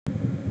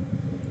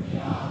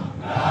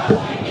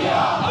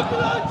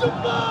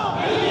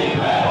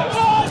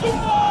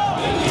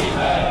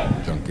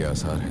जंग के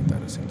आसार हैं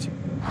तारा सिंह जी।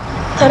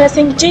 तारा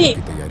सिंह जी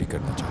की तैयारी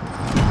करना चाहते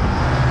हैं।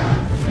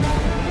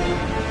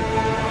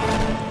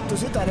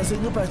 तुझे तारा सिंह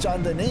को पहचान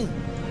दे नहीं?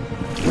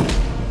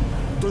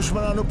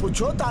 दुश्मनों ने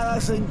पूछो तारा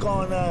सिंह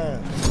कौन है?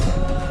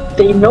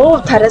 They know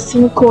तारा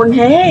सिंह कौन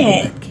है।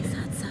 के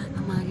साथ-साथ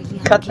हमारे लिए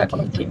कथा आगे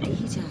कौन थी? बढ़ती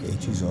ही जा रही एक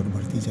चीज और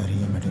बढ़ती जा रही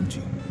है madam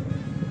ji.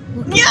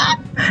 Yeah,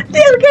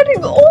 they are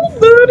getting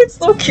older. It's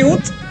so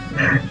cute.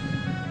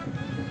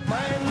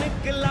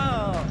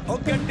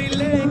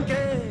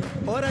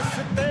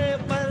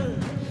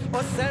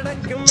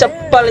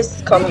 Chappal is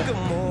coming.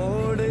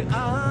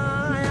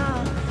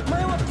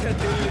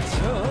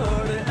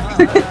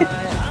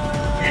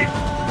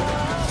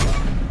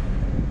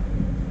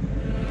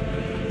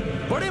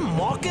 बड़े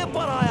मौके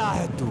पर आया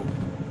है तू।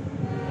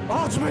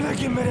 आज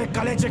मिलेगी मेरे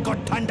कलेजे को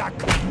ठंडक।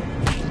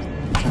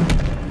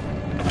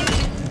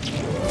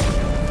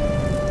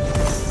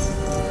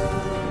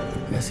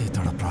 ऐसे ही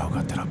तड़प रहा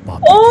होगा तेरा बाप।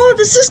 Oh,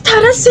 this is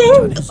Tara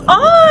Singh.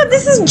 Ah,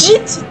 this is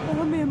Jeet.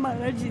 हमें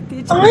हमारा जीते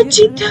Ah,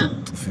 Jeet.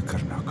 तू फिक्र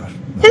ना कर।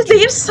 It's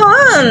their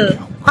son.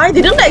 I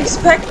didn't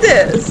expect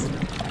this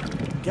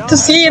to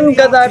see in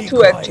Gadar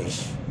 2 actually.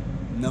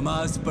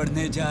 नमाज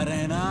पढ़ने जा रहे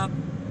हैं ना आप,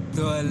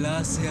 तो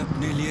अल्लाह से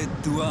अपने लिए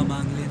दुआ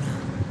मांग लेना,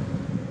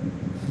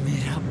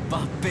 मेरा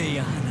बापे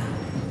यहाँ ना,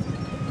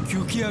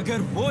 क्योंकि अगर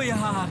वो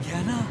यहाँ आ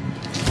गया ना,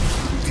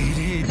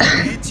 तेरे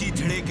इतने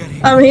चीथड़े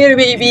करेगा। I'm here,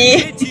 baby.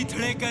 इतने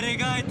चीथड़े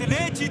करेगा,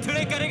 इतने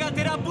चीथड़े करेगा,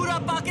 तेरा पूरा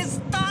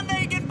पाकिस्तान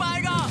नहीं गिन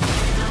पाएगा।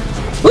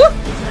 Woo!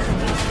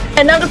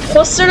 And now the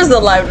poster is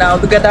alive now.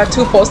 The Gadar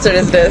 2 poster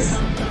is this.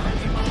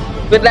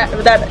 With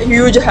that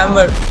huge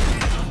hammer.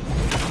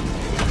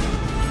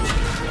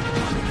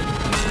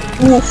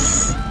 Oof.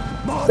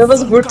 That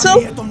was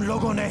brutal. तुम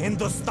लोगों ने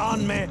हिंदुस्तान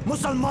में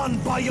मुसलमान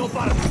भाइयों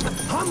पर,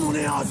 हम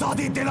उन्हें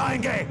आजादी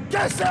दिलाएंगे।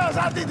 कैसे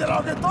आजादी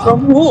दिलाओगे तुम? From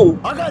who?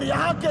 अगर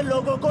यहाँ के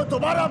लोगों को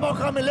दोबारा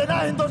मौका मिले ना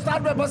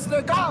हिंदुस्तान में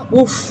बसने का,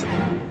 Oof.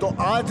 तो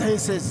आधे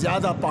से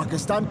ज्यादा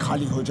पाकिस्तान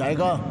खाली हो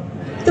जाएगा।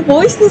 The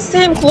voice is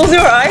same. Close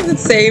your eyes.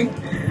 It's same.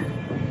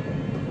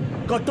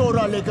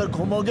 कटोरा लेकर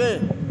घूमोगे,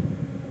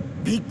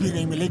 भीख भी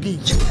नहीं मिलेगी।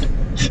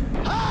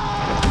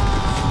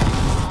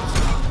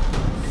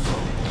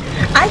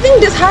 I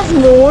think this has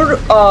more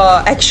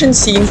action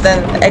scenes than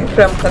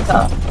Prem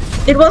Katha.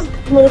 It was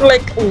more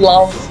like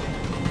love,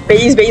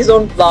 based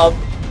on love.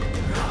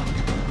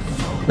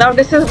 Now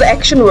this is the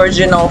action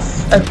version of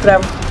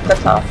Prem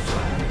Katha.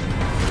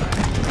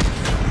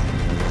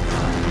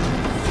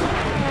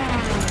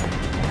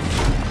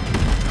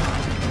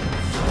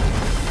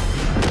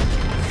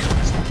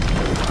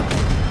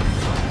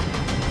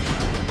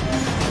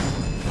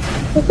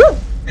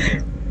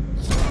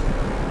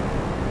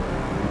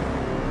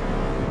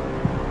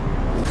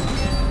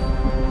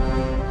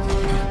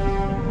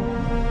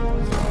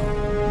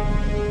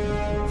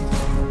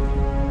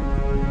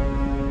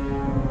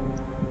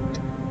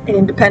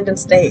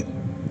 Independence Day.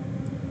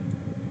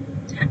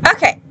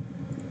 Okay.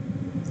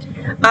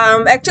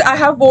 Actually, I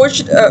have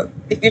watched.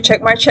 If you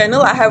check my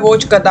channel, I have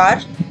watched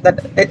Gadar.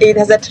 That it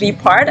has a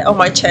 3-part on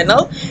my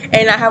channel,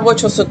 and I have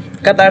watched also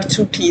Gadar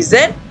 2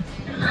 teaser.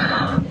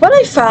 What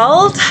I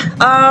felt,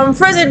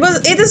 first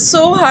it is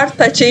so heart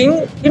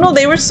touching. You know,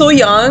 they were so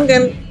young,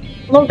 and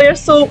now they're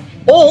so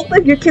old.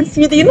 Like you can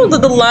see the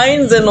the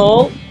lines and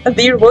all, and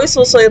their voice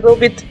also a little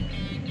bit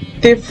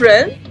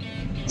different.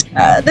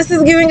 This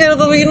is giving a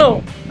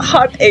little,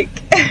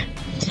 heartache.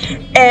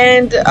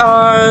 And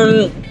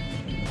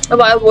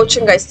while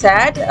watching, I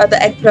said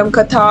the Prem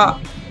Katha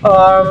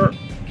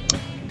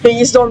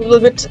based on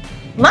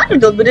not a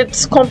little bit,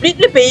 it's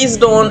completely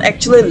based on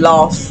actually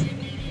love.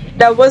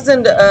 There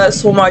wasn't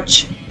so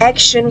much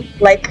action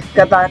like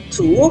Gadar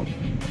 2,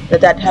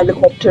 that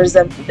helicopters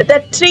and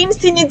that train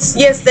scene. It's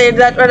yes, there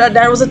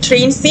was a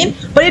train scene,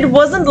 but it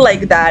wasn't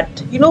like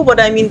that. You know what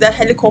I mean? The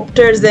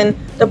helicopters and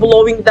the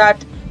blowing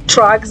that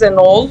trucks and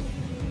all.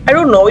 I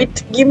don't know,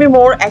 it gave me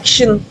more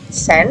action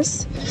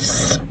sense.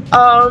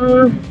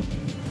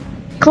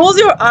 Close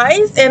your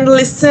eyes and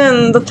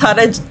listen the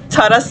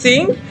Tara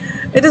Singh.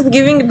 It is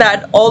giving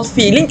that all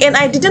feeling, and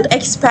I didn't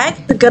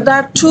expect the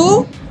Gadar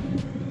 2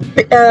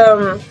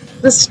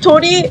 the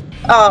story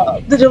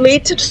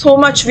related so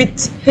much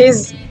with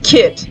his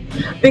kid,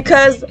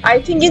 because I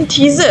think in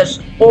teaser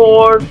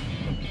or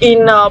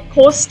in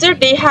poster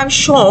they have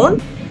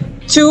shown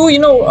two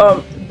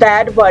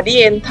dead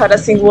body, and Tara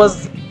Singh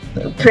was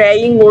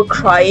praying or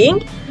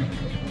crying.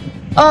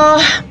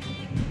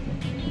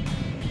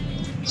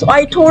 So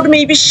I thought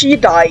maybe she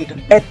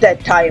died at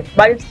that time,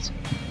 but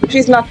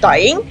she's not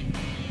dying.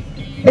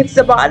 It's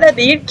about a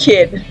dead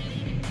kid.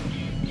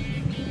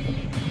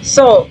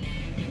 So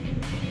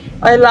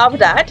I love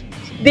that.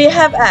 They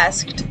have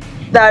asked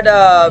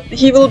that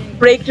he will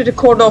break the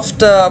record of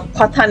the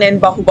Pathan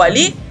and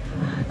Bahubali.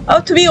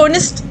 To be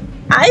honest,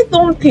 I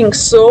don't think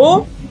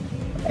so.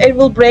 It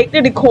will break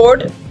the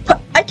record.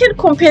 I can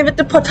compare with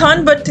the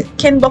Pathan, but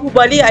can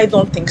Bahubali? I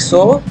don't think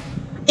so.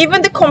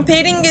 Even the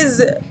comparing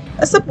is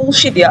That's a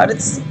bullshit, yeah.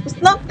 It's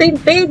not,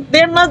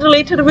 they're not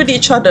related with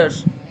each other.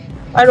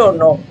 I don't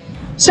know.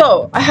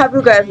 So I hope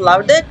you guys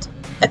loved it.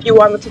 If you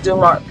want me to do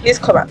more, please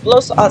comment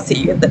below. So I'll see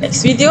you in the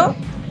next video.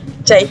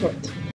 Jai Hind.